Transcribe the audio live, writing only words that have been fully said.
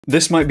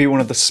This might be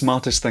one of the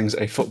smartest things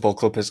a football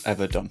club has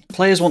ever done.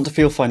 Players want to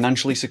feel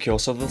financially secure,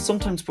 so they'll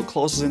sometimes put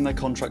clauses in their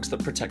contracts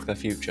that protect their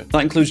future.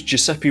 That includes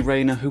Giuseppe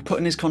Reina, who put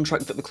in his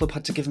contract that the club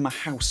had to give him a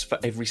house for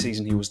every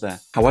season he was there.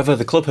 However,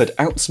 the club had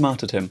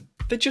outsmarted him.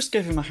 They just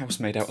gave him a house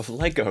made out of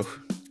Lego.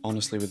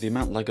 Honestly, with the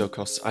amount Lego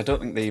costs, I don't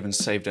think they even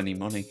saved any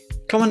money.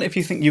 Comment if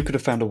you think you could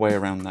have found a way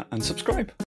around that, and subscribe.